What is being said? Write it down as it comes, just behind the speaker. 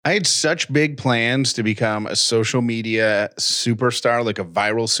I had such big plans to become a social media superstar, like a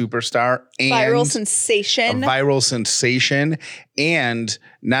viral superstar and Viral a sensation. viral sensation. And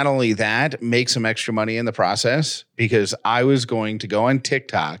not only that, make some extra money in the process, because I was going to go on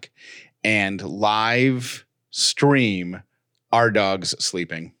TikTok and live stream our dogs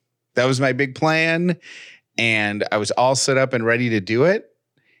sleeping. That was my big plan. And I was all set up and ready to do it.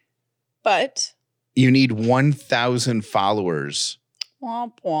 But You need 1,000 followers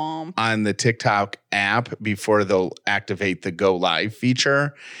womp womp. on the TikTok app before they'll activate the go live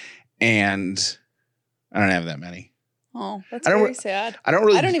feature. And I don't have that many. Oh, that's I don't very re- sad. I don't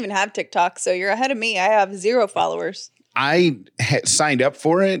really, I don't even have TikTok, so you're ahead of me. I have 0 followers I had signed up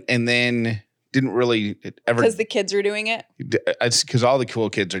for it and then didn't really ever, because the kids are doing it. it's because all the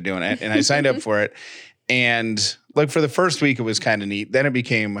cool kids are doing it. And I signed up for it. And like for the first week, it was kind of neat. Then it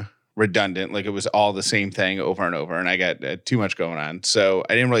became redundant. Like it was all the same thing over and over. And I got too much going on. So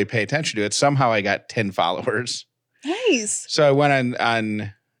I didn't really pay attention to it. Somehow I got 10 followers. Nice. So I went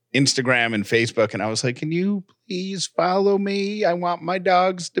on Instagram and Facebook and I was like, can you please follow me? I want my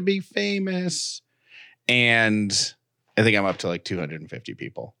dogs to be famous. And I think I'm up to like 250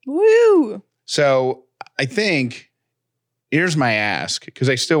 people. Woo. So I think here's my ask, because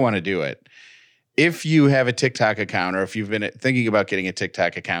I still want to do it. If you have a TikTok account, or if you've been thinking about getting a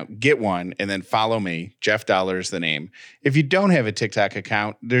TikTok account, get one and then follow me. Jeff Dollar is the name. If you don't have a TikTok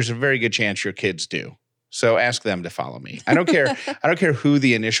account, there's a very good chance your kids do. So ask them to follow me. I don't care. I don't care who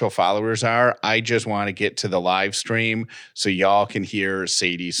the initial followers are. I just want to get to the live stream so y'all can hear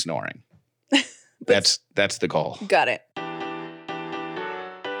Sadie snoring. That's the goal. Got it.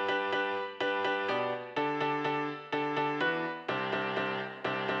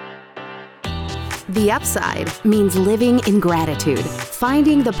 The Upside means living in gratitude,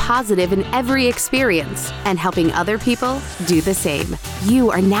 finding the positive in every experience, and helping other people do the same. You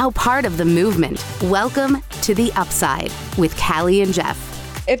are now part of the movement. Welcome to The Upside with Callie and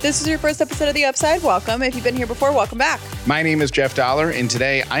Jeff. If this is your first episode of The Upside, welcome. If you've been here before, welcome back. My name is Jeff Dollar, and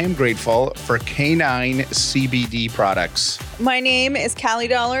today I am grateful for Canine CBD products. My name is Callie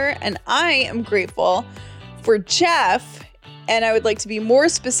Dollar, and I am grateful for Jeff. And I would like to be more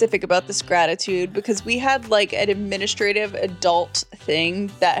specific about this gratitude because we had like an administrative adult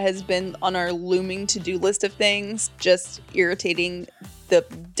thing that has been on our looming to-do list of things, just irritating the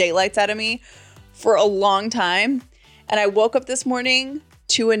daylights out of me for a long time. And I woke up this morning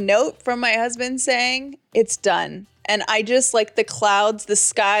to a note from my husband saying, it's done. And I just like the clouds, the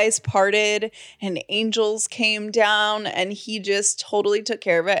skies parted and angels came down and he just totally took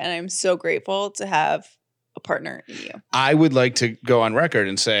care of it. And I'm so grateful to have a partner in you. I would like to go on record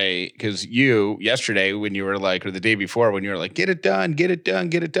and say, because you yesterday when you were like, or the day before when you were like, get it done, get it done,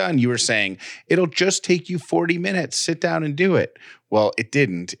 get it done. You were saying it'll just take you 40 minutes. Sit down and do it. Well, it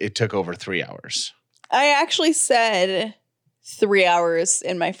didn't. It took over 3 hours. I actually said 3 hours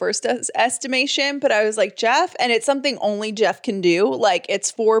in my first estimation, but I was like, Jeff, and it's something only Jeff can do. Like it's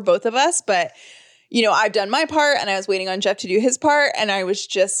for both of us, but you know, I've done my part and I was waiting on Jeff to do his part. And I was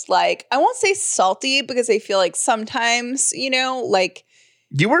just like, I won't say salty because I feel like sometimes, you know, like.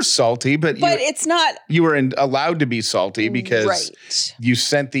 You were salty, but it's not. You were allowed to be salty because right. You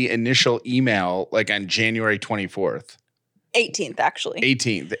sent the initial email like on January 24th. 18th, actually.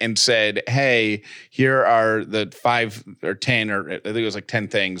 18th, and said, hey, here are the 5 or 10, or I think it was like 10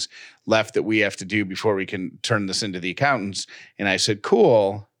 things left that we have to do before we can turn this into the accountants. And I said,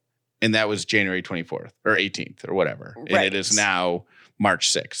 cool. And that was January 24th or 18th or whatever. Right. And it is now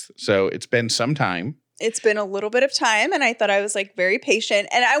March 6th. So it's been some time. It's been a little bit of time. And I thought I was like very patient.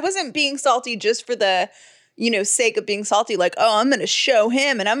 And I wasn't being salty just for the, you know, sake of being salty. Like, oh, I'm going to show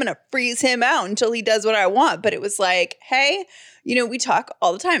him and I'm going to freeze him out until he does what I want. But it was like, hey, you know, we talk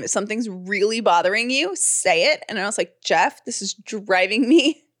all the time. If something's really bothering you, say it. And I was like, Jeff, this is driving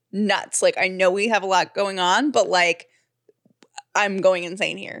me nuts. Like, I know we have a lot going on, but like, I'm going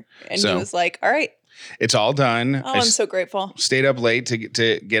insane here. And he was like, all right. It's all done. Oh, I'm so grateful. Stayed up late to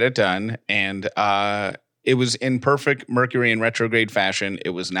get it done. And it was in perfect Mercury in retrograde fashion. It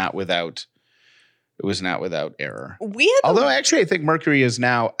was not without error. Although actually I think Mercury is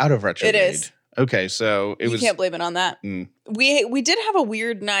now out of retrograde. It is. Okay, so you can't blame it on that. We did have a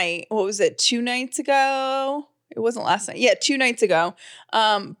weird night. What was it? 2 nights ago? It wasn't last night. Yeah, 2 nights ago.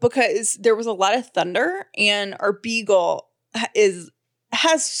 Because there was a lot of thunder and our beagle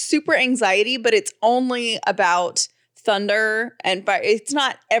has super anxiety, but it's only about thunder and fire. It's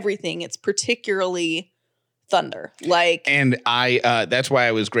not everything. It's particularly thunder. Like, and that's why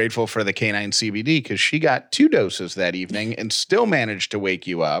I was grateful for the Canine CBD, because she got 2 doses that evening and still managed to wake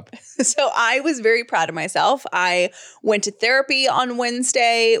you up. So I was very proud of myself. I went to therapy on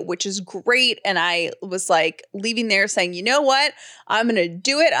Wednesday, which is great. And I was like leaving there saying, you know what? I'm going to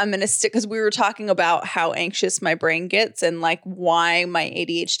do it. I'm going to stick, because we were talking about how anxious my brain gets and like why my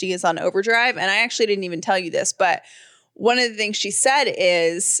ADHD is on overdrive. And I actually didn't even tell you this, but one of the things she said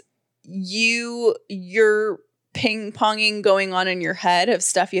is your ping-ponging going on in your head of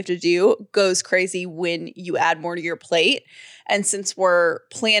stuff you have to do goes crazy when you add more to your plate. And since we're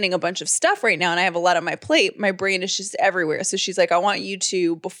planning a bunch of stuff right now and I have a lot on my plate, my brain is just everywhere. So she's like, I want you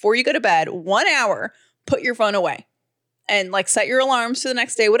to, before you go to bed, 1 hour, put your phone away and like set your alarms for the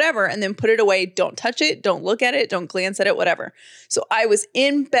next day, whatever, and then put it away. Don't touch it. Don't look at it. Don't glance at it, whatever. So I was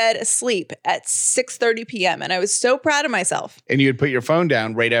in bed asleep at 6:30 p.m. and I was so proud of myself. And you had put your phone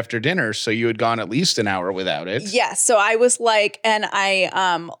down right after dinner, so you had gone at least an hour without it. Yeah. So I was like, and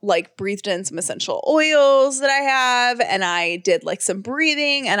I like breathed in some essential oils that I have, and I did like some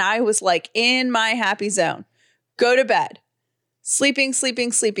breathing, and I was like in my happy zone. Go to bed. Sleeping.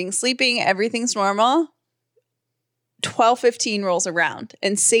 Everything's normal. 12:15 rolls around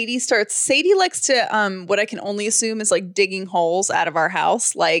and Sadie likes to, what I can only assume is like digging holes out of our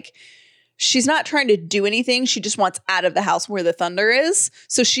house. Like she's not trying to do anything. She just wants out of the house where the thunder is.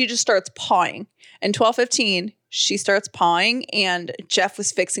 So she just starts pawing. And 12:15, she starts pawing, and Jeff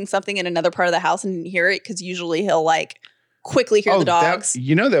was fixing something in another part of the house and didn't hear it, because usually he'll like quickly hear the dogs.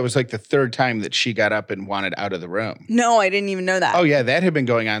 That was like the 3rd time that she got up and wanted out of the room. No, I didn't even know that. Oh, yeah. That had been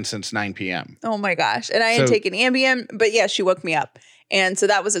going on since 9 p.m. Oh, my gosh. And I had taken Ambien, but yeah, she woke me up. And so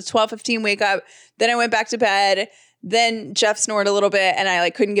that was a 12:15 wake up. Then I went back to bed. Then Jeff snored a little bit and I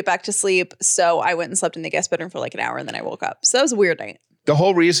like couldn't get back to sleep. So I went and slept in the guest bedroom for like an hour and then I woke up. So that was a weird night. The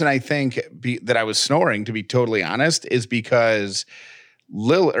whole reason I think that I was snoring, to be totally honest, is because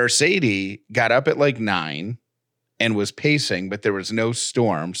Sadie got up at like 9 and was pacing, but there was no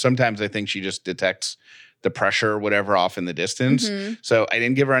storm. Sometimes I think she just detects the pressure or whatever off in the distance. Mm-hmm. So I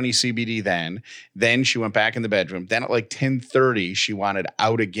didn't give her any CBD then. Then she went back in the bedroom. Then at like 10:30, she wanted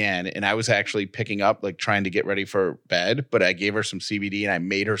out again. And I was actually picking up, like trying to get ready for bed, but I gave her some CBD and I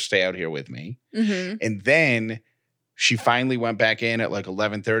made her stay out here with me. Mm-hmm. And then she finally went back in at like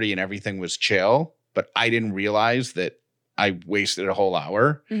 11:30 and everything was chill, but I didn't realize that I wasted a whole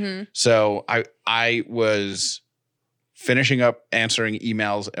hour. Mm-hmm. So I was finishing up answering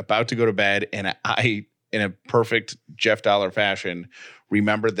emails, about to go to bed, and I, in a perfect Jeff Dollar fashion,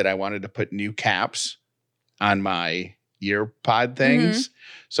 remembered that I wanted to put new caps on my ear pod things. Mm-hmm.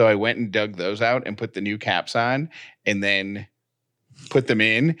 So I went and dug those out and put the new caps on, and then put them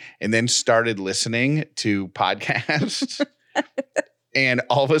in, and then started listening to podcasts. And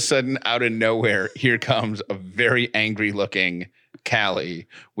all of a sudden, out of nowhere, here comes a very angry looking Callie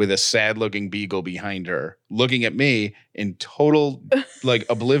with a sad looking beagle behind her, looking at me in total like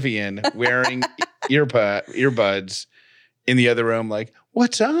oblivion, wearing earbuds in the other room, like,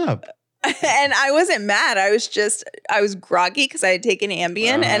 what's up? And I wasn't mad. I was groggy because I had taken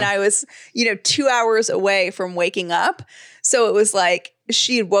Ambien and I was, 2 hours away from waking up. So it was like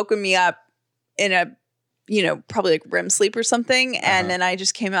she had woken me up in a probably like REM sleep or something. And then I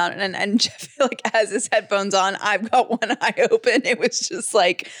just came out and Jeff like has his headphones on. I've got one eye open. It was just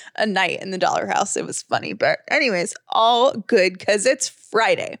like a night in the Dollar House. It was funny. But anyways, all good because it's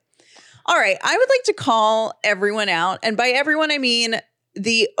Friday. All right. I would like to call everyone out. And by everyone, I mean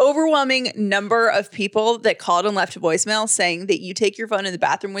the overwhelming number of people that called and left a voicemail saying that you take your phone in the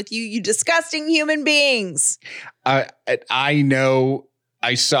bathroom with you, you disgusting human beings. I know.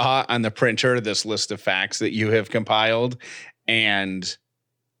 I saw on the printer this list of facts that you have compiled, and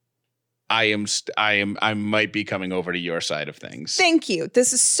I might be coming over to your side of things. Thank you.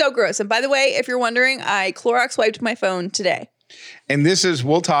 This is so gross. And by the way, if you're wondering, I Clorox wiped my phone today. And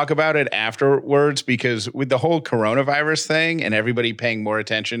we'll talk about it afterwards, because with the whole coronavirus thing and everybody paying more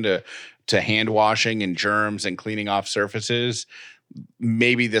attention to hand washing and germs and cleaning off surfaces,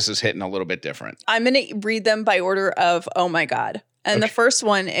 maybe this is hitting a little bit different. I'm going to read them by order of, oh my God. And okay. The first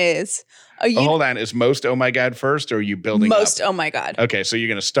one is... hold on. Is most oh my God first, or are you building most up? Oh my God. Okay, so you're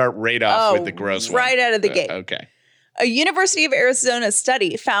going to start right off with the gross one. Right out of the gate. Okay. A University of Arizona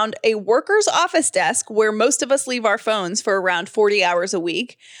study found a worker's office desk, where most of us leave our phones for around 40 hours a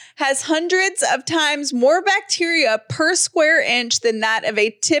week, has hundreds of times more bacteria per square inch than that of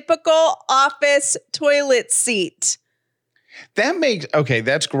a typical office toilet seat.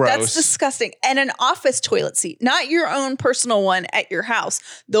 That's gross. That's disgusting. And an office toilet seat, not your own personal one at your house.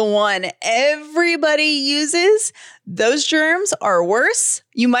 The one everybody uses, those germs are worse.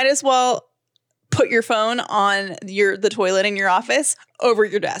 You might as well put your phone on the toilet in your office over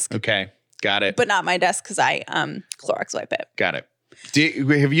your desk. Okay. Got it. But not my desk because I Clorox wipe it. Got it.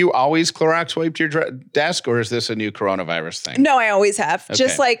 Have you always Clorox wiped your desk, or is this a new coronavirus thing? No, I always have. Okay.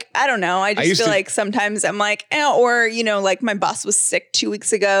 Just like, I don't know. I just feel like sometimes I'm like, or, like my boss was sick 2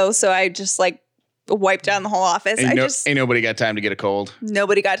 weeks ago. So I just like wiped down the whole office. Ain't nobody got time to get a cold.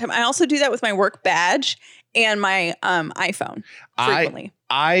 Nobody got time. I also do that with my work badge and my iPhone frequently.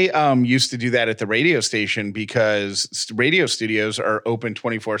 I used to do that at the radio station because radio studios are open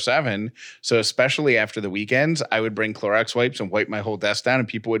 24/7. So especially after the weekends, I would bring Clorox wipes and wipe my whole desk down, and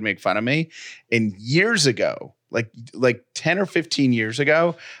people would make fun of me. And years ago, like 10 or 15 years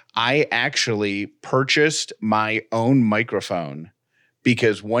ago, I actually purchased my own microphone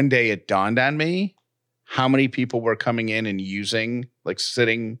because one day it dawned on me how many people were coming in and using, like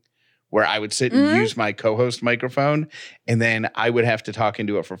sitting where I would sit and use my co-host microphone, and then I would have to talk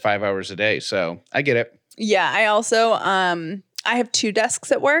into it for 5 hours a day. So I get it. Yeah, I also I have 2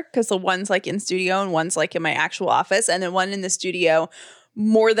 desks at work because the one's like in studio and one's like in my actual office, and then one in the studio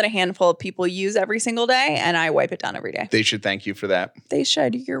more than a handful of people use every single day, and I wipe it down every day. They should thank you for that. They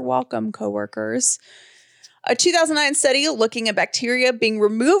should. You're welcome, coworkers. A 2009 study looking at bacteria being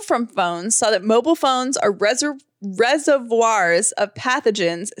removed from phones saw that mobile phones are reservoirs of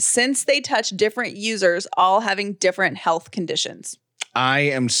pathogens since they touch different users, all having different health conditions. I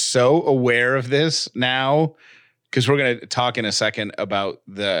am so aware of this now because we're going to talk in a second about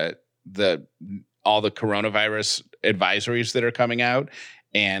all the coronavirus advisories that are coming out.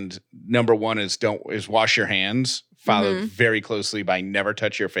 And number one is wash your hands, followed very closely by never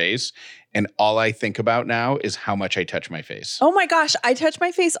touch your face. And all I think about now is how much I touch my face. Oh my gosh, I touch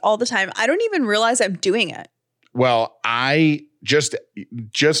my face all the time. I don't even realize I'm doing it. Well, I just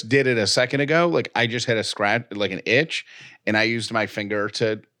did it a second ago. Like I just had a scratch, like an itch, and I used my finger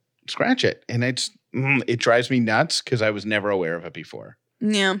to scratch it. And it drives me nuts because I was never aware of it before.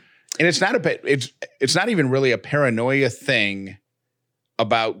 Yeah. And it's not even really a paranoia thing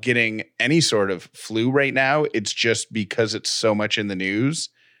about getting any sort of flu right now. It's just because it's so much in the news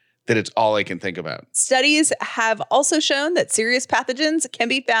that it's all I can think about. Studies have also shown that serious pathogens can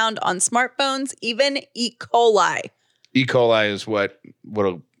be found on smartphones, even E. coli. E. coli is what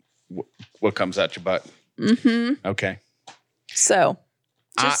comes out your butt. Mm-hmm. Okay. So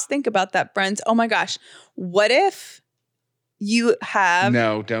just think about that, friends. Oh my gosh. What if you have...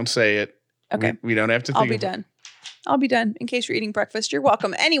 No, don't say it. Okay. We don't have to think. I'll be done in case you're eating breakfast. You're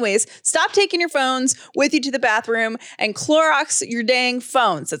welcome. Anyways, stop taking your phones with you to the bathroom and Clorox your dang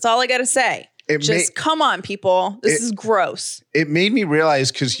phones. That's all I got to say. Come on, people. This is gross. It made me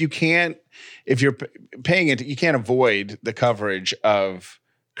realize because you can't, if you're paying it, you can't avoid the coverage of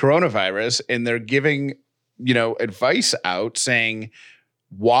coronavirus. And they're giving, advice out saying,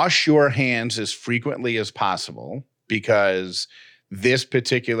 wash your hands as frequently as possible because this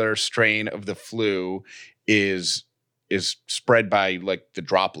particular strain of the flu is spread by like the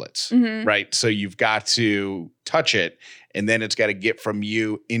droplets, right? So you've got to touch it and then it's got to get from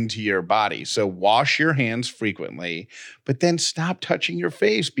you into your body. So wash your hands frequently, but then stop touching your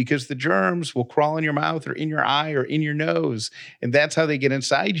face because the germs will crawl in your mouth or in your eye or in your nose. And that's how they get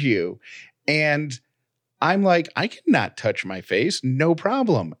inside you. And I'm like, I can not touch my face, no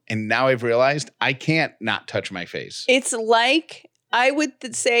problem. And now I've realized I can't not touch my face. It's like, I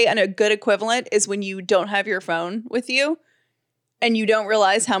would say a good equivalent is when you don't have your phone with you and you don't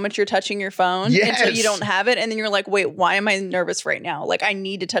realize how much you're touching your phone until you don't have it. And then you're like, wait, why am I nervous right now? Like, I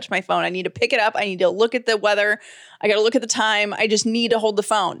need to touch my phone. I need to pick it up. I need to look at the weather. I got to look at the time. I just need to hold the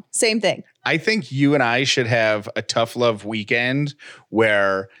phone. Same thing. I think you and I should have a tough love weekend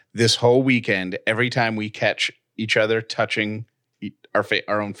where this whole weekend, every time we catch each other touching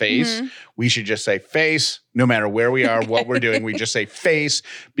our own face, we should just say face, no matter where we are, what we're doing, we just say face,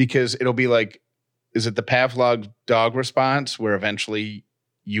 because it'll be like, is it the Pavlov dog response where eventually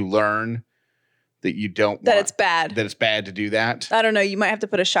you learn that you don't that it's bad to do that? I don't know. You might have to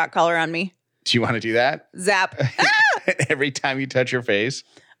put a shock collar on me. Do you want to do that? Zap. Every time you touch your face?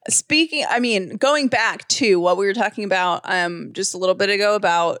 Going back to what we were talking about just a little bit ago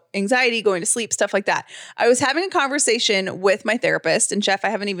about anxiety, going to sleep, stuff like that. I was having a conversation with my therapist, and Jeff, I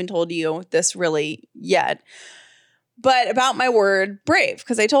haven't even told you this really yet, but about my word brave,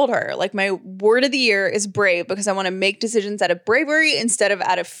 because I told her, like, my word of the year is brave because I want to make decisions out of bravery instead of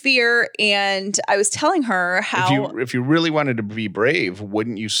out of fear. And I was telling her how... If you really wanted to be brave,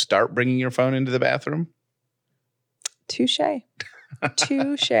 wouldn't you start bringing your phone into the bathroom? Touche.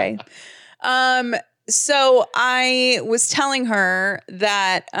 So I was telling her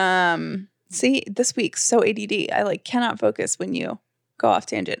that, see, this week's so ADD. I cannot focus when you go off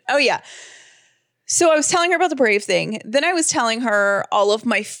tangent. Oh yeah. So I was telling her about the Brave thing. Then I was telling her all of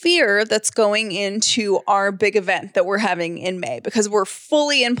my fear that's going into our big event that we're having in May, because we're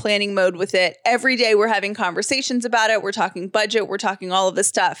fully in planning mode with it. Every day we're having conversations about it. We're talking budget. We're talking all of this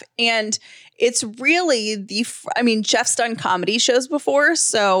stuff. And it's really Jeff's done comedy shows before,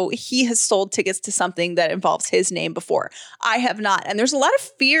 so he has sold tickets to something that involves his name before. I have not. And there's a lot of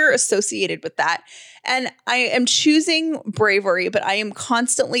fear associated with that. And I am choosing bravery, but I am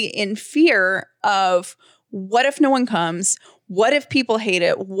constantly in fear of what if no one comes? What if people hate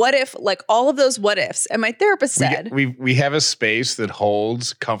it? What if, like, all of those what ifs? And my therapist said, we have a space that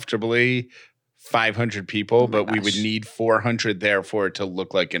holds comfortably 500 people, but we would need 400 there for it to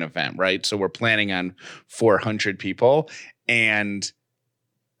look like an event, right? So we're planning on 400 people. And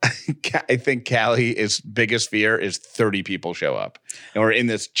I think Callie's biggest fear is 30 people show up. And we're in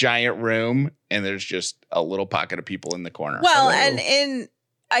this giant room and there's just a little pocket of people in the corner. Well, and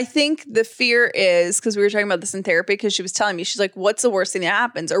I think the fear is, because we were talking about this in therapy, because she was telling me, she's like, what's the worst thing that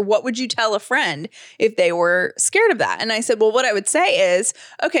happens? Or what would you tell a friend if they were scared of that? And I said, well, what I would say is,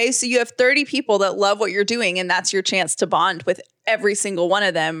 okay, so you have 30 people that love what you're doing, and that's your chance to bond with every single one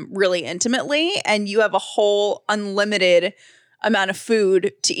of them really intimately. And you have a whole unlimited amount of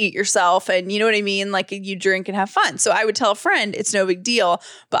food to eat yourself. And you know what I mean? Like, you drink and have fun. So I would tell a friend, it's no big deal,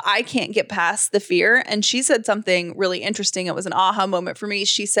 but I can't get past the fear. And she said something really interesting. It was an aha moment for me.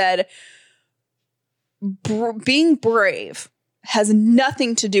 She said, being brave has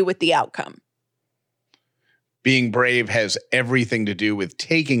nothing to do with the outcome. Being brave has everything to do with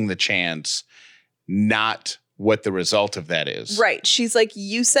taking the chance, not what the result of that is. Right. She's like,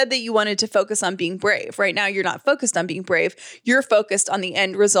 you said that you wanted to focus on being brave. Right now, you're not focused on being brave. You're focused on the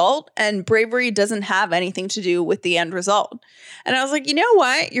end result, and bravery doesn't have anything to do with the end result. And I was like, you know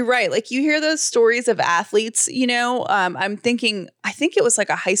what? You're right. Like, you hear those stories of athletes, I'm thinking, I think it was like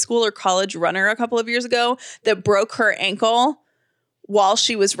a high school or college runner a couple of years ago that broke her ankle while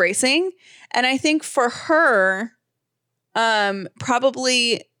she was racing. And I think for her,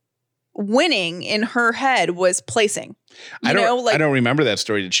 probably winning in her head was placing. I don't remember that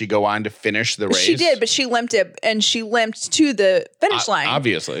story. Did she go on to finish the race? She did, but she limped it, and she limped to the finish line.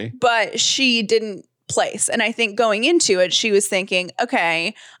 Obviously. But she didn't place. And I think going into it, she was thinking,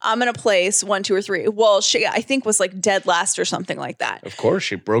 okay, I'm going to place 1, 2, or 3. Well, she, I think, was like dead last or something like that. Of course,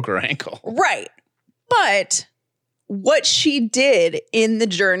 she broke her ankle. Right. But what she did in the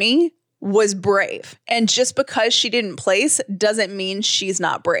journey was brave. And just because she didn't place doesn't mean she's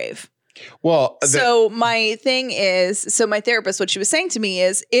not brave. Well, so my thing is, so my therapist, what she was saying to me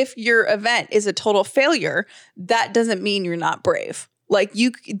is, if your event is a total failure, that doesn't mean you're not brave. Like,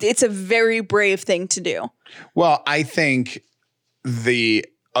 it's a very brave thing to do. Well, I think the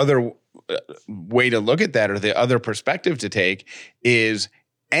other way to look at that, or the other perspective to take, is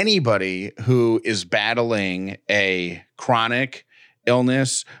anybody who is battling a chronic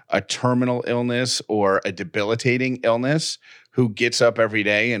illness, a terminal illness, or a debilitating illness, who gets up every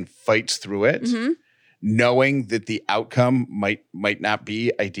day and fights through it, knowing that the outcome might not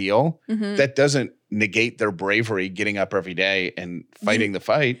be ideal, that doesn't negate their bravery getting up every day and fighting the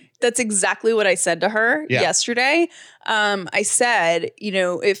fight. That's exactly what I said to her yesterday. I said,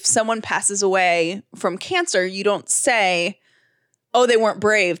 if someone passes away from cancer, you don't say, oh, they weren't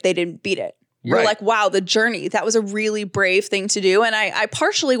brave, they didn't beat it. You're like, wow, the journey, that was a really brave thing to do. And I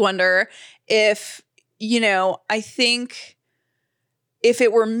partially wonder if, I think if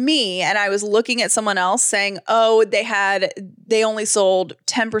it were me and I was looking at someone else saying, oh, they only sold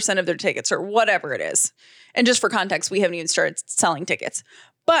 10% of their tickets or whatever it is. And just for context, we haven't even started selling tickets.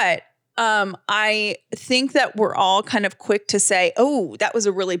 But I think that we're all kind of quick to say, oh, that was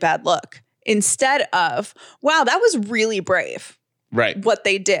a really bad look, instead of, wow, that was really brave. Right. What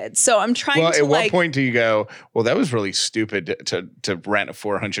they did. So I'm trying to, at what point do you go, well, that was really stupid to rent a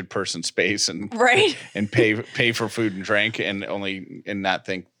 400 person space and and pay for food and drink and not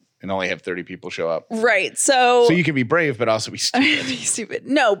think and only have 30 people show up. Right. So you can be brave, but also be stupid.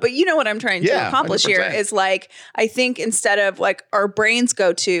 No, but you know what I'm trying to accomplish 100%. Here is, like, I think instead of, like, our brains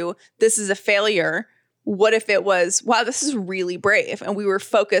go to, this is a failure, what if it was, wow, this is really brave, and we were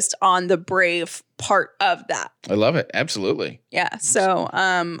focused on the brave part of that. I love it. Absolutely. Yeah. So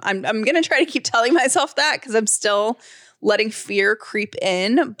I'm gonna try to keep telling myself that, because I'm still letting fear creep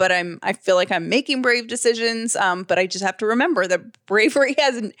in, but I feel like I'm making brave decisions. But I just have to remember that bravery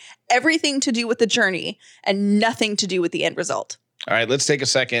has everything to do with the journey and nothing to do with the end result. All right, let's take a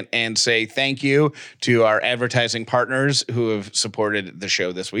second and say thank you to our advertising partners who have supported the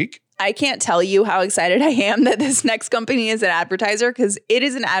show this week. I can't tell you how excited I am that this next company is an advertiser, because it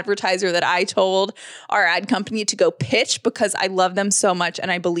is an advertiser that I told our ad company to go pitch because I love them so much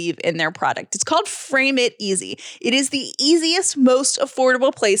and I believe in their product. It's called Frame It Easy. It is the easiest, most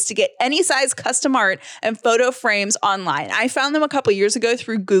affordable place to get any size custom art and photo frames online. I found them a couple years ago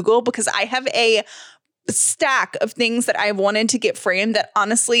through Google because I have a stack of things that I wanted to get framed that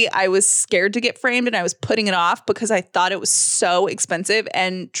honestly I was scared to get framed, and I was putting it off because I thought it was so expensive.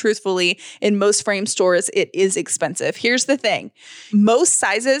 And truthfully, in most frame stores, it is expensive. Here's the thing. Most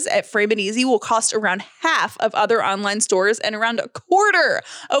sizes at Frame It Easy will cost around half of other online stores and around a quarter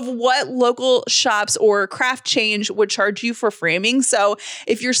of what local shops or craft change would charge you for framing. So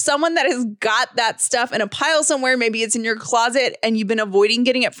if you're someone that has got that stuff in a pile somewhere, maybe it's in your closet and you've been avoiding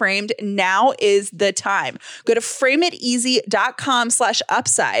getting it framed, now is the time. Go to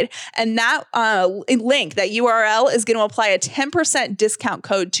frameiteasy.com/upside. And that link, that URL, is going to apply a 10% discount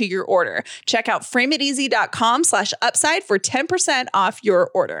code to your order. Check out frameiteasy.com/upside for 10% off your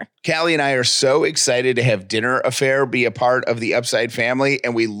order. Callie and I are so excited to have Dinner Affair be a part of the Upside family.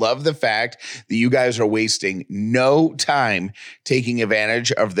 And we love the fact that you guys are wasting no time taking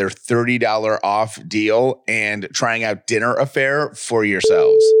advantage of their $30 off deal and trying out Dinner Affair for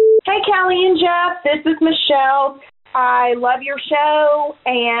yourselves. Hey, Callie and Jeff, this is Michelle. I love your show,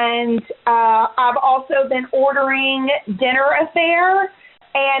 and I've also been ordering Dinner Affair,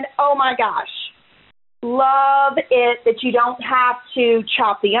 and oh my gosh, love it that you don't have to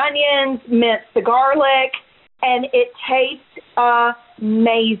chop the onions, mince the garlic, and it tastes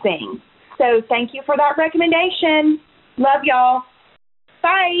amazing. So thank you for that recommendation. Love y'all.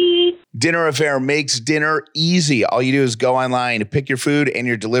 Bye. Dinner Affair makes dinner easy. All you do is go online, pick your food and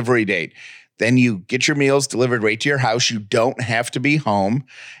your delivery date. Then you get your meals delivered right to your house. You don't have to be home.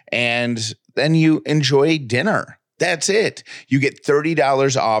 And then you enjoy dinner. That's it. You get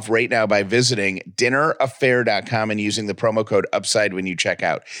 $30 off right now by visiting dinneraffair.com and using the promo code UPSIDE when you check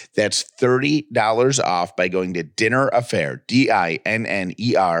out. That's $30 off by going to Dinner Affair,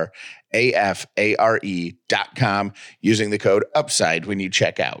 DINNERAFARE.com, using the code UPSIDE when you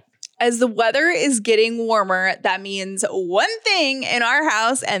check out. As the weather is getting warmer, that means one thing in our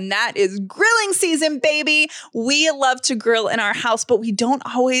house, and that is grilling season, baby. We love to grill in our house, but we don't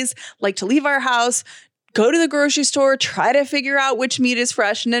always like to leave our house, go to the grocery store, try to figure out which meat is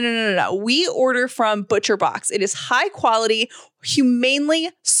fresh. No. We order from ButcherBox. It is high quality, humanely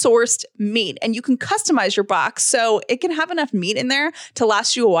sourced meat, and you can customize your box so it can have enough meat in there to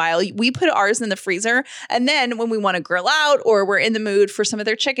last you a while. We put ours in the freezer, and then when we want to grill out or we're in the mood for some of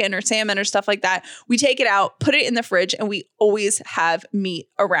their chicken or salmon or stuff like that, we take it out, put it in the fridge, and we always have meat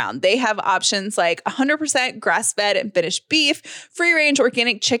around. They have options like 100% grass-fed and finished beef, free-range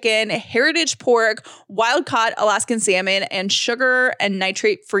organic chicken, heritage pork, wild-caught Alaskan salmon, and sugar and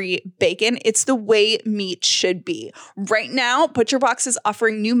nitrate-free bacon. It's the way meat should be. Right now, ButcherBox is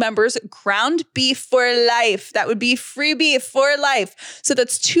offering new members ground beef for life. That would be free beef for life. So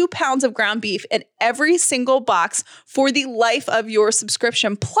that's 2 pounds of ground beef in every single box for the life of your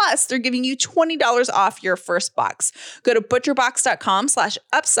subscription. Plus, they're giving you $20 off your first box. Go to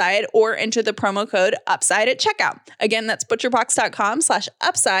butcherbox.com/upside or enter the promo code UPSIDE at checkout. Again, that's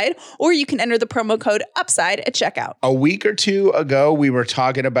butcherbox.com/upside, or you can enter the promo code UPSIDE at checkout. A week or two ago, we were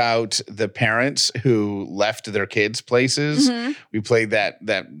talking about the parents who left their kids' places. Mm-hmm. We played that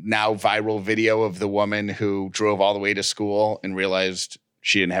now viral video of the woman who drove all the way to school and realized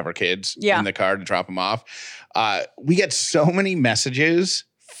she didn't have her kids in the car to drop them off. We get so many messages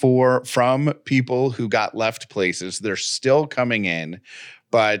from people who got left places. They're still coming in,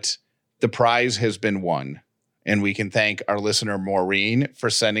 but the prize has been won. And we can thank our listener, Maureen,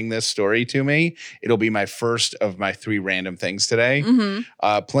 for sending this story to me. It'll be my first of my 3 random things today. Mm-hmm.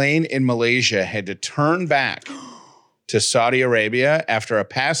 A plane in Malaysia had to turn back to Saudi Arabia after a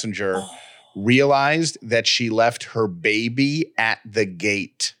passenger realized that she left her baby at the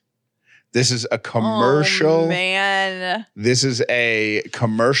gate. This is a commercial. Oh, man. This is a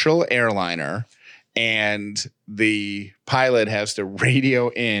commercial airliner, and the pilot has to radio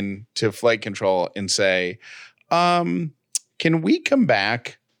in to flight control and say, can we come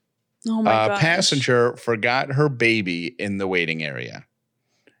back? Oh my gosh. Passenger forgot her baby in the waiting area.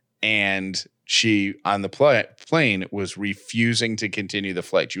 And she, on the plane, was refusing to continue the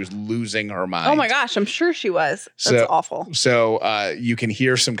flight. She was losing her mind. Oh my gosh, I'm sure she was. That's awful. So you can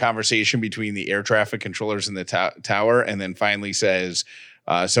hear some conversation between the air traffic controllers in the tower, and then finally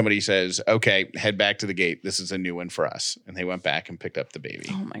somebody says, okay, head back to the gate. This is a new one for us. And they went back and picked up the baby.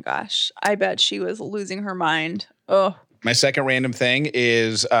 Oh my gosh. I bet she was losing her mind. Oh. My second random thing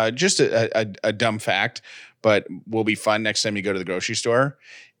is just a dumb fact, but will be fun next time you go to the grocery store.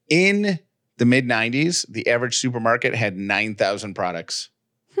 In the mid 90s, the average supermarket had 9,000 products.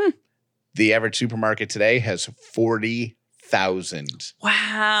 The average supermarket today has 40,000.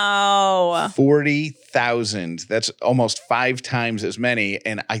 Wow. 40,000. That's almost 5 times as many.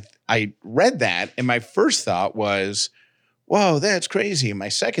 And I read that, and my first thought was, whoa, that's crazy. And my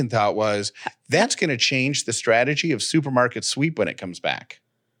second thought was, that's going to change the strategy of Supermarket Sweep when it comes back.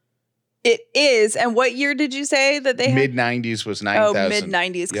 It is. And what year did you say that they had? Mid 90s was 9,000. Oh, mid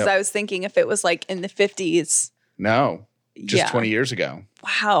 90s. Because Yep. I was thinking if it was like in the 50s. No, just Yeah. 20 years ago.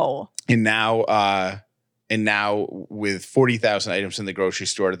 Wow. And now with 40,000 items in the grocery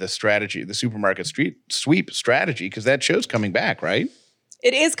store, the strategy, the Supermarket Sweep strategy, because that show's coming back, right?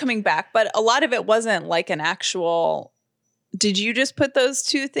 It is coming back, but a lot of it wasn't like an actual. Did you just put those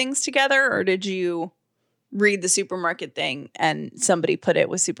two things together, or did you read the supermarket thing and somebody put it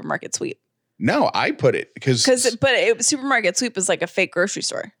with Supermarket Sweep? No, I put it because Supermarket Sweep is like a fake grocery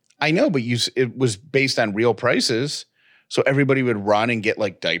store. I know, but it was based on real prices. So everybody would run and get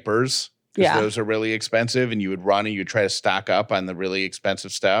like diapers because Yeah. those are really expensive. And you would run and you'd try to stock up on the really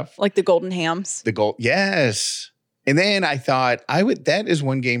expensive stuff. Like the golden hams. The gold. Yes. And then I thought that is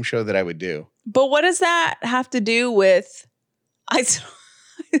one game show that I would do. But what does that have to do with,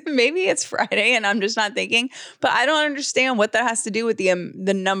 maybe it's Friday and I'm just not thinking, but I don't understand what that has to do with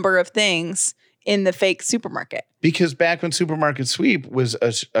the number of things in the fake supermarket. Because back when Supermarket Sweep was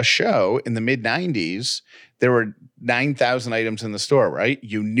a show in the mid 90s, there were 9,000 items in the store, right?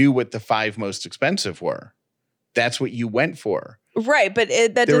 You knew what the 5 most expensive were. That's what you went for. Right, but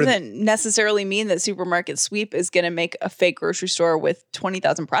that doesn't necessarily mean that Supermarket Sweep is going to make a fake grocery store with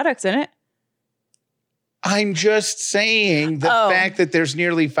 20,000 products in it. I'm just saying the fact that there's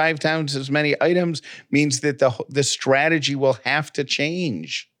nearly 5 times as many items means that the strategy will have to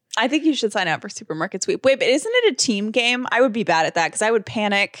change. I think you should sign up for Supermarket Sweep. Wait, but isn't it a team game? I would be bad at that because I would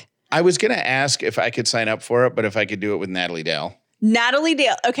panic. I was going to ask if I could sign up for it, but if I could do it with Natalie Dale. Natalie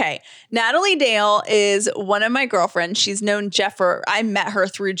Dale. Okay. Natalie Dale is one of my girlfriends. She's known Jeff I met her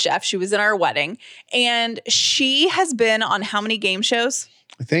through Jeff. She was in our wedding. And she has been on how many game shows?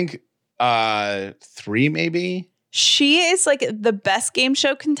 I think 3 maybe. She is like the best game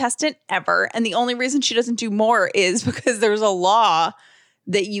show contestant ever. And the only reason she doesn't do more is because there's a law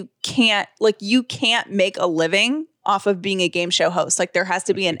that you can't make a living off of being a game show host. Like there has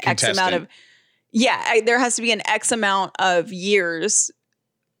to be an X amount of, there has to be an X amount of years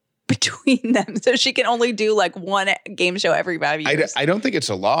between them. So she can only do like one game show every 5 years. I don't think it's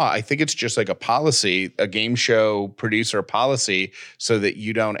a law. I think it's just like a policy, a game show producer policy, so that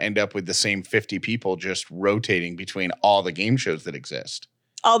you don't end up with the same 50 people just rotating between all the game shows that exist.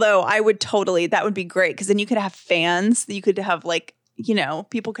 Although that would be great because then you could have fans. You could have like,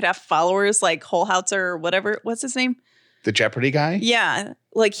 people could have followers like Holhouser or whatever. What's his name? The Jeopardy guy? Yeah.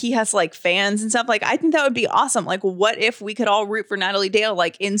 Like he has like fans and stuff. Like I think that would be awesome. Like what if we could all root for Natalie Dale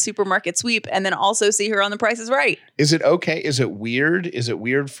like in Supermarket Sweep and then also see her on The Price is Right? Is it okay? Is it weird? Is it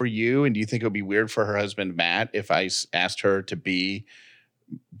weird for you? And do you think it would be weird for her husband, Matt, if I asked her to be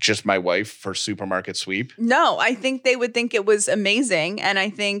just my wife for Supermarket Sweep? No, I think they would think it was amazing. And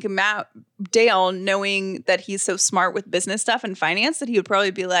I think Matt Dale, knowing that he's so smart with business stuff and finance, that he would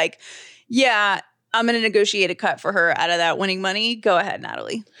probably be like, yeah, I'm going to negotiate a cut for her out of that winning money. Go ahead,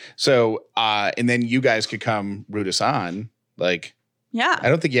 Natalie. So, and then you guys could come root us on. Like, yeah. I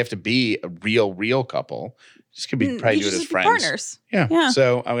don't think you have to be a real couple. Just could be probably do it as friends. Partners. Yeah.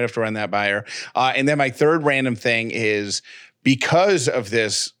 So I'm going to have to run that by her. And then my third random thing is because of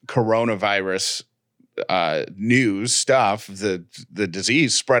this coronavirus news stuff, the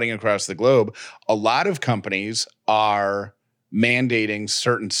disease spreading across the globe, a lot of companies are mandating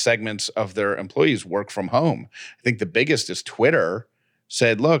certain segments of their employees work from home. I think the biggest is Twitter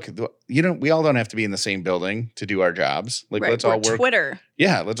said, look, we all don't have to be in the same building to do our jobs. Like, let's all work. Twitter.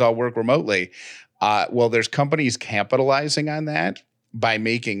 Yeah, let's all work remotely. Well, there's companies capitalizing on that by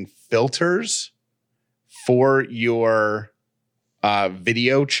making filters for your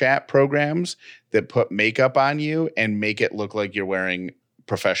video chat programs that put makeup on you and make it look like you're wearing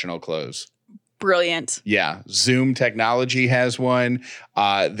professional clothes. Brilliant. Yeah. Zoom Technology has one.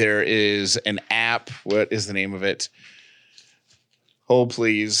 There is an app. What is the name of it? Hold,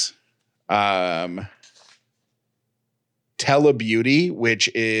 please. Telebeauty,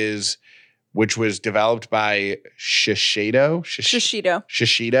 which was developed by Shiseido.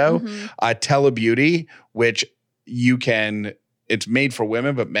 Shiseido. Mm-hmm. Telebeauty, which it's made for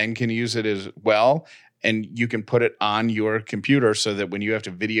women, but men can use it as well. And you can put it on your computer so that when you have to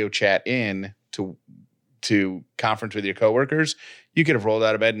video chat in to conference with your coworkers, you could have rolled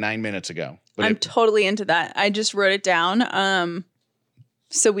out of bed 9 minutes ago. But I'm totally into that. I just wrote it down.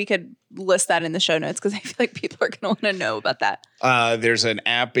 so we could list that in the show notes because I feel like people are going to want to know about that. There's an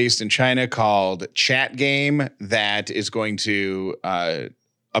app based in China called Chat Game that is going to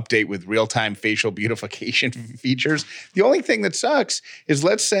update with real-time facial beautification features. The only thing that sucks is,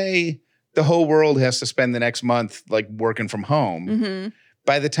 let's say the whole world has to spend the next month like working from home. Mm-hmm.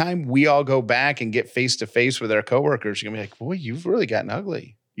 By the time we all go back and get face-to-face with our coworkers, you're going to be like, boy, you've really gotten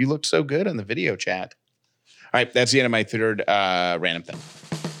ugly. You look so good on the video chat. All right, that's the end of my third random thing.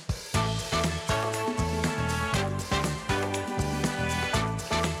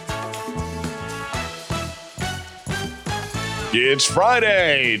 It's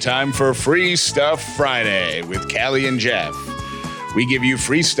Friday. Time for Free Stuff Friday with Callie and Jeff. We give you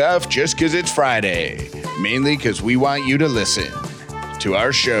free stuff just because it's Friday, mainly because we want you to listen to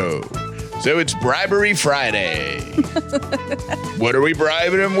our show. So it's Bribery Friday. What are we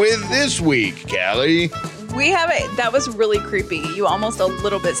bribing them with this week, Callie? We have it. That was really creepy. You almost a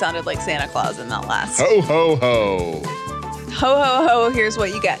little bit sounded like Santa Claus in that last. Ho, ho, ho. Ho, ho, ho. Here's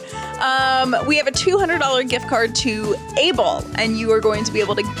what you get. We have a $200 gift card to Able, and you are going to be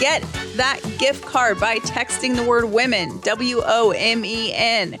able to get that gift card by texting the word women,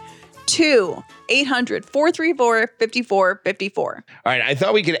 WOMEN, to 800-434-5454. All right, I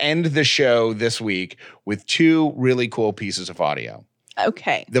thought we could end the show this week with two really cool pieces of audio.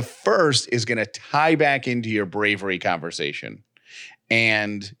 Okay. The first is going to tie back into your bravery conversation.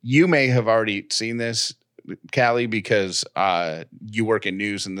 And you may have already seen this, Callie, because you work in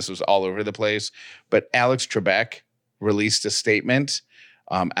news and this was all over the place. But Alex Trebek released a statement,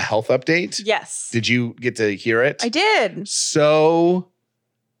 a health update. Yes. Did you get to hear it? I did. So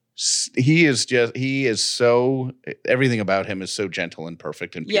he is so, everything about him is so gentle and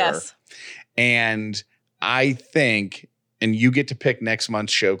perfect and pure. Yes. And I think, and you get to pick next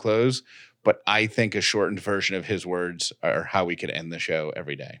month's show close, but I think a shortened version of his words are how we could end the show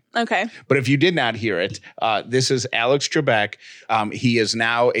every day. Okay. But if you did not hear it, this is Alex Trebek. He is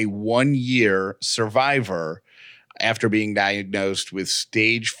now a 1-year survivor after being diagnosed with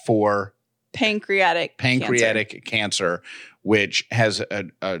stage 4 pancreatic cancer, which has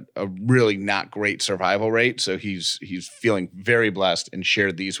a really not great survival rate. So he's feeling very blessed and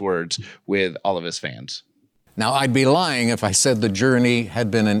shared these words with all of his fans. Now, I'd be lying if I said the journey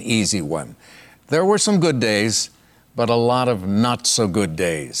had been an easy one. There were some good days, but a lot of not so good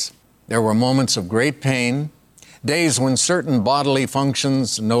days. There were moments of great pain, days when certain bodily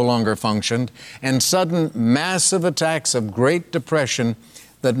functions no longer functioned, and sudden massive attacks of great depression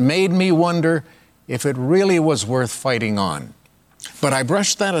that made me wonder if it really was worth fighting on. But I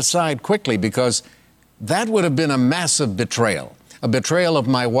brushed that aside quickly because that would have been a massive betrayal. A betrayal of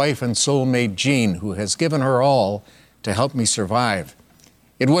my wife and soulmate, Jean, who has given her all to help me survive.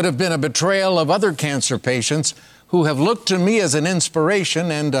 It would have been a betrayal of other cancer patients who have looked to me as an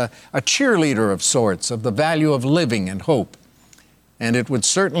inspiration and a cheerleader of sorts of the value of living and hope. And it would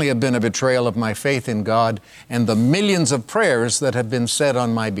certainly have been a betrayal of my faith in God and the millions of prayers that have been said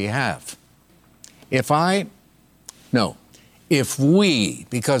on my behalf. If we,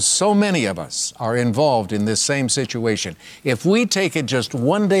 because so many of us are involved in this same situation, if we take it just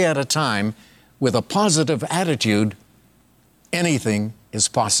one day at a time with a positive attitude, anything is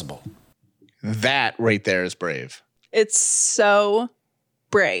possible. That right there is brave. It's so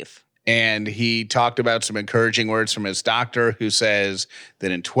brave. And he talked about some encouraging words from his doctor, who says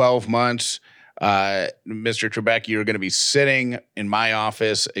that in 12 months, Mr. Trebek, you're going to be sitting in my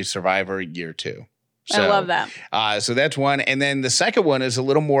office, a survivor, year 2. So, I love that. So that's one. And then the second one is a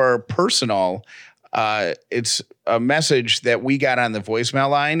little more personal. It's a message that we got on the voicemail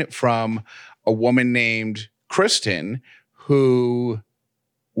line from a woman named Kristen, who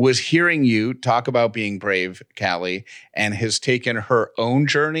was hearing you talk about being brave, Callie, and has taken her own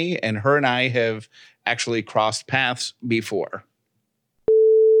journey. And her and I have actually crossed paths before.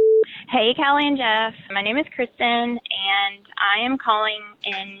 Hey, Callie and Jeff. My name is Kristen, and I am calling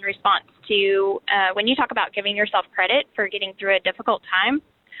in response to when you talk about giving yourself credit for getting through a difficult time.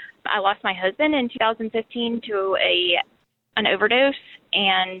 I lost my husband in 2015 to an overdose,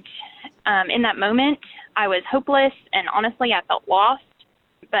 and in that moment, I was hopeless, and honestly, I felt lost.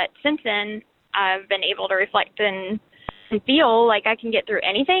 But since then, I've been able to reflect and feel like I can get through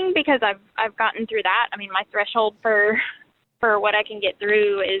anything because I've gotten through that. I mean, my threshold for what I can get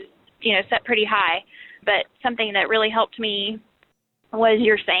through is, set pretty high. But something that really helped me was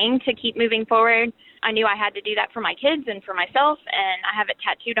your saying to keep moving forward. I knew I had to do that for my kids and for myself, and I have it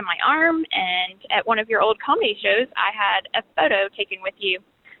tattooed on my arm. And at one of your old comedy shows, I had a photo taken with you.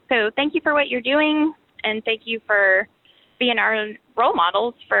 So thank you for what you're doing, and thank you for being our role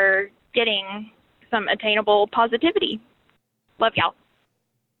models for getting some attainable positivity. Love y'all.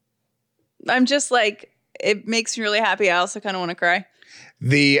 I'm just like, it makes me really happy. I also kind of want to cry.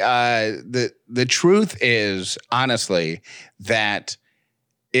 The truth is, honestly, that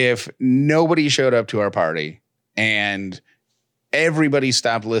if nobody showed up to our party and everybody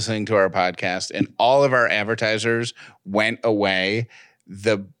stopped listening to our podcast and all of our advertisers went away,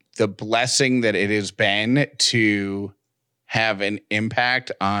 the blessing that it has been to have an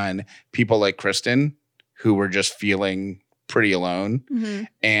impact on people like Kristen, who were just feeling pretty alone,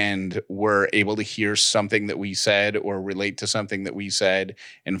 and were able to hear something that we said or relate to something that we said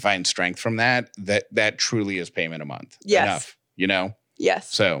and find strength from that truly is payment a month. Yes. Enough, you know?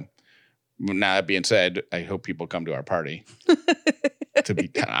 Yes. So now that being said, I hope people come to our party, to be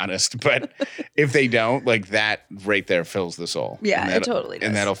honest. But if they don't, like, that right there fills the soul. Yeah, it totally does.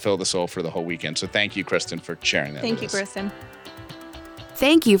 And that'll fill the soul for the whole weekend. So thank you, Kristen, for sharing that. Thank you, with us. Kristen.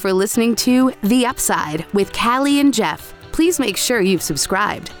 Thank you for listening to The Upside with Callie and Jeff. Please make sure you've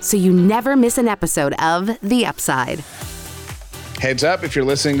subscribed so you never miss an episode of The Upside. Heads up, if you're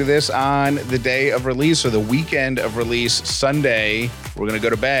listening to this on the day of release or the weekend of release, Sunday, we're going to go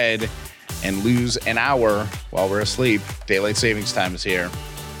to bed and lose an hour while we're asleep. Daylight savings time is here.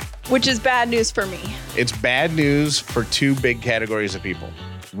 Which is bad news for me. It's bad news for two big categories of people.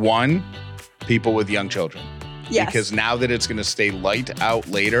 One, people with young children. Yes. Because now that it's going to stay light out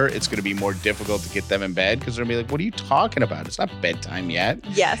later, it's going to be more difficult to get them in bed because they're going to be like, what are you talking about? It's not bedtime yet.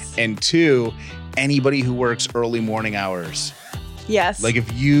 Yes. And two, anybody who works early morning hours. Yes. Like if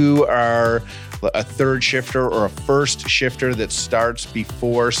you are a third shifter or a first shifter that starts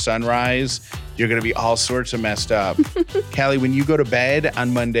before sunrise, you're going to be all sorts of messed up. Callie, when you go to bed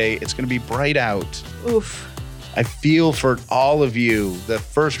on Monday, it's going to be bright out. Oof. I feel for all of you, the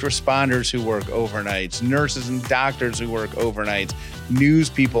first responders who work overnights, nurses and doctors who work overnights, news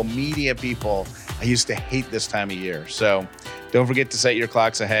people, media people. I used to hate this time of year. So don't forget to set your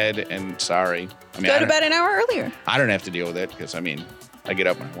clocks ahead. And sorry. Go to bed an hour earlier. I don't have to deal with it because, I mean, I get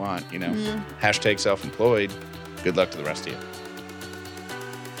up when I want, you know. Hashtag self-employed. Good luck to the rest of you.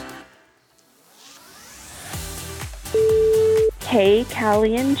 Hey,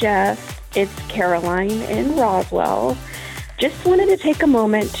 Callie and Jeff. It's Caroline in Roswell. Just wanted to take a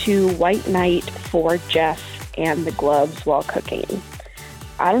moment to white knight for Jeff and the gloves while cooking.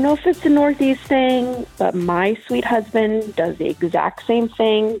 I don't know if it's a Northeast thing, but my sweet husband does the exact same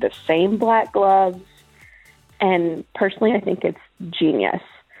thing, the same black gloves, and personally I think it's genius.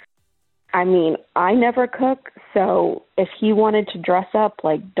 I mean, I never cook, so if he wanted to dress up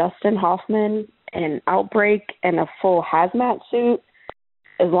like Dustin Hoffman in an outbreak and a full hazmat suit,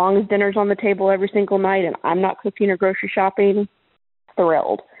 as long as dinner's on the table every single night and I'm not cooking or grocery shopping,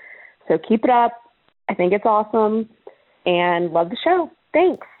 thrilled. So keep it up. I think it's awesome and love the show.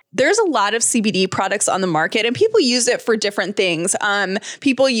 Thanks. There's a lot of CBD products on the market and people use it for different things.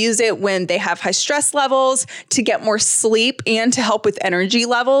 People use it when they have high stress levels, to get more sleep, and to help with energy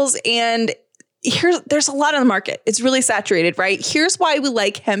levels. And there's a lot on the market. It's really saturated, right? Here's why we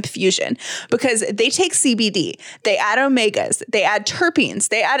like Hemp Fusion, because they take CBD, they add omegas, they add terpenes,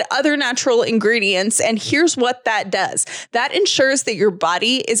 they add other natural ingredients. And here's what that does. That ensures that your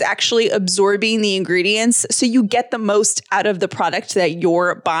body is actually absorbing the ingredients so you get the most out of the product that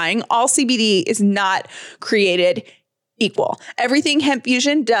you're buying. All CBD is not created equal. Everything Hemp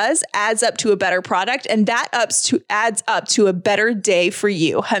Fusion does adds up to a better product, and that adds up to a better day for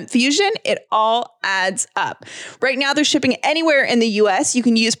you. Hemp Fusion, it all adds up. Right now, they're shipping anywhere in the US. You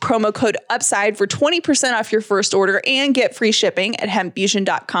can use promo code UPSIDE for 20% off your first order and get free shipping at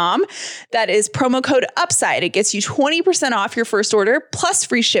hempfusion.com. That is promo code UPSIDE. It gets you 20% off your first order plus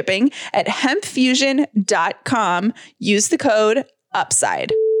free shipping at hempfusion.com. Use the code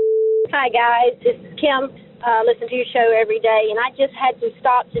UPSIDE. Hi, guys. This is Kim. Listen to your show every day, and I just had to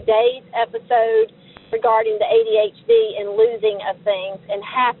stop today's episode regarding the ADHD and losing of things and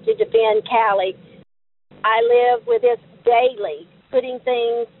have to defend Callie. I live with this daily, putting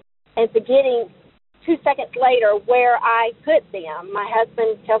things and forgetting 2 seconds later where I put them. My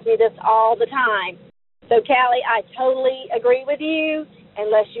husband tells me this all the time. So, Callie, I totally agree with you.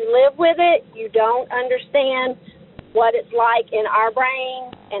 Unless you live with it, you don't understand what it's like in our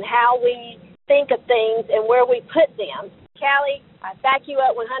brain and how we think of things and where we put them. Callie, I back you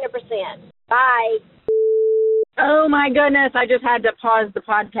up 100%. Bye. Oh, my goodness. I just had to pause the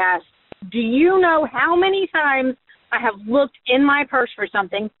podcast. Do you know how many times I have looked in my purse for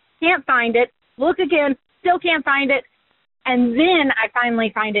something, can't find it, look again, still can't find it, and then I finally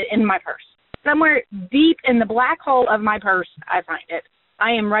find it in my purse? Somewhere deep in the black hole of my purse, I find it.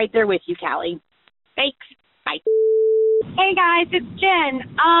 I am right there with you, Callie. Thanks. Bye. Hey guys, it's Jen.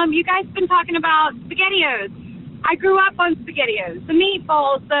 You guys been talking about SpaghettiOs. I grew up on SpaghettiOs, the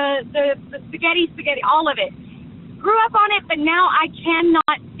meatballs, the spaghetti, all of it. Grew up on it, but now I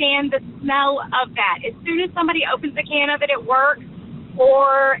cannot stand the smell of that. As soon as somebody opens a can of it at work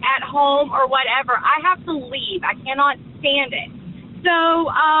or at home or whatever, I have to leave. I cannot stand it.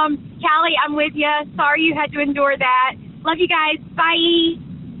 So, Callie, I'm with you. Sorry you had to endure that. Love you guys. Bye.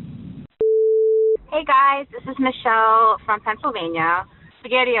 Hey guys, this is Michelle from Pennsylvania.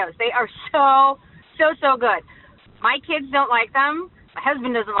 SpaghettiOs, they are so good. My kids don't like them. My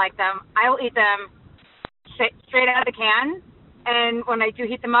husband doesn't like them. I will eat them straight out of the can. And when I do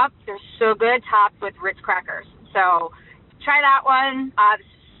heat them up, they're so good, topped with Ritz crackers. So try that one.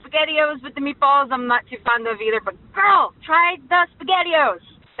 SpaghettiOs with the meatballs, I'm not too fond of either. But girl, try the SpaghettiOs.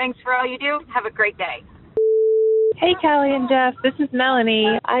 Thanks for all you do. Have a great day. Hey, Callie and Jeff. This is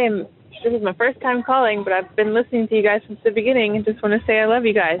Melanie. This is my first time calling, but I've been listening to you guys since the beginning and just want to say I love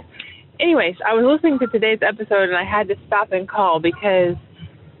you guys. Anyways, I was listening to today's episode and I had to stop and call because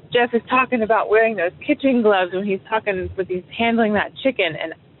Jeff is talking about wearing those kitchen gloves when he's handling that chicken,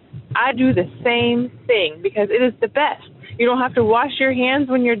 and I do the same thing because it is the best. You don't have to wash your hands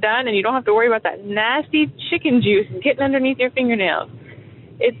when you're done, and you don't have to worry about that nasty chicken juice getting underneath your fingernails.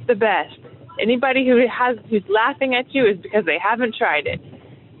 It's the best. Anybody who's laughing at you is because they haven't tried it.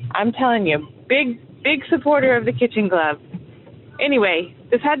 I'm telling you, big supporter of the kitchen glove. Anyway,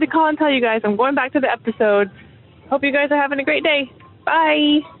 just had to call and tell you guys I'm going back to the episode. Hope you guys are having a great day.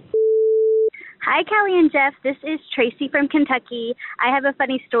 Bye. Hi, Callie and Jeff. This is Tracy from Kentucky. I have a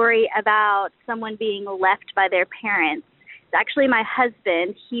funny story about someone being left by their parents. It's actually my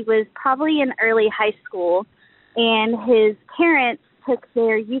husband. He was probably in early high school, and his parents took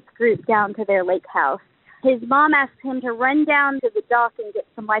their youth group down to their lake house. His mom asked him to run down to the dock and get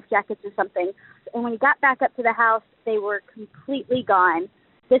some life jackets or something. And when he got back up to the house, they were completely gone.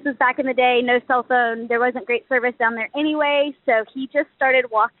 This was back in the day, no cell phone. There wasn't great service down there anyway, so he just started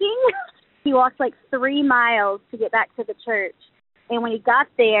walking. He walked like 3 miles to get back to the church. And when he got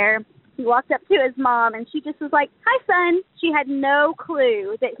there, he walked up to his mom, and she just was like, "Hi, son." She had no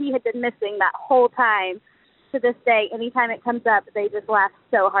clue that he had been missing that whole time. To this day, anytime it comes up, they just laugh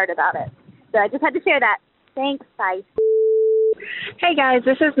so hard about it. So I just had to share that. Thanks, bye. Hey, guys,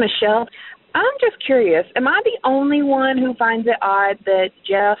 this is Michelle. I'm just curious, am I the only one who finds it odd that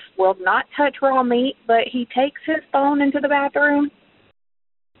Jeff will not touch raw meat, but he takes his phone into the bathroom?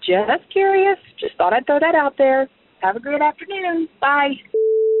 Just curious. Just thought I'd throw that out there. Have a great afternoon. Bye.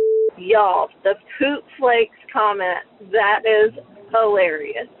 Y'all, the poop flakes comment, that is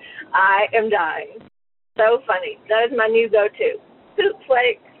hilarious. I am dying. So funny. That is my new go-to. Poop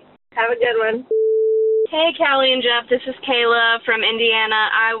flakes. Have a good one. Hey, Callie and Jeff. This is Kayla from Indiana.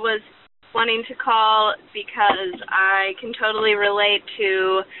 I was wanting to call because I can totally relate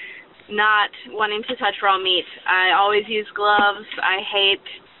to not wanting to touch raw meat. I always use gloves. I hate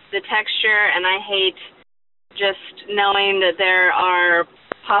the texture, and I hate just knowing that there are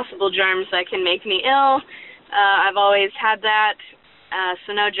possible germs that can make me ill. I've always had that,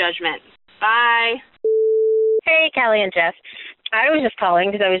 so no judgment. Bye. Hey, Callie and Jeff. I was just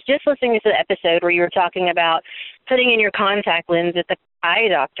calling because I was just listening to the episode where you were talking about putting in your contact lens at the eye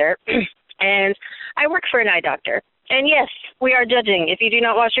doctor. And I work for an eye doctor. And yes, we are judging. If you do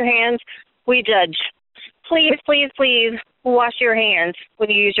not wash your hands, we judge. Please, please, please wash your hands when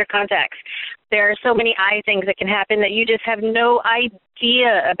you use your contacts. There are so many eye things that can happen that you just have no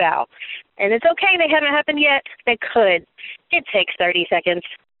idea about. And it's okay, they haven't happened yet. They could. It takes 30 seconds.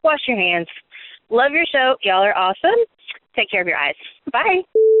 Wash your hands. Love your show. Y'all are awesome. Take care of your eyes. Bye.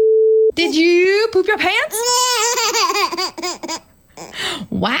 Did you poop your pants?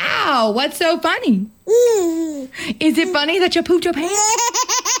 Wow, what's so funny? Is it funny that you pooped your pants?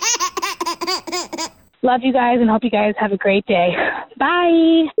 Love you guys and hope you guys have a great day.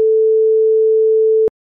 Bye.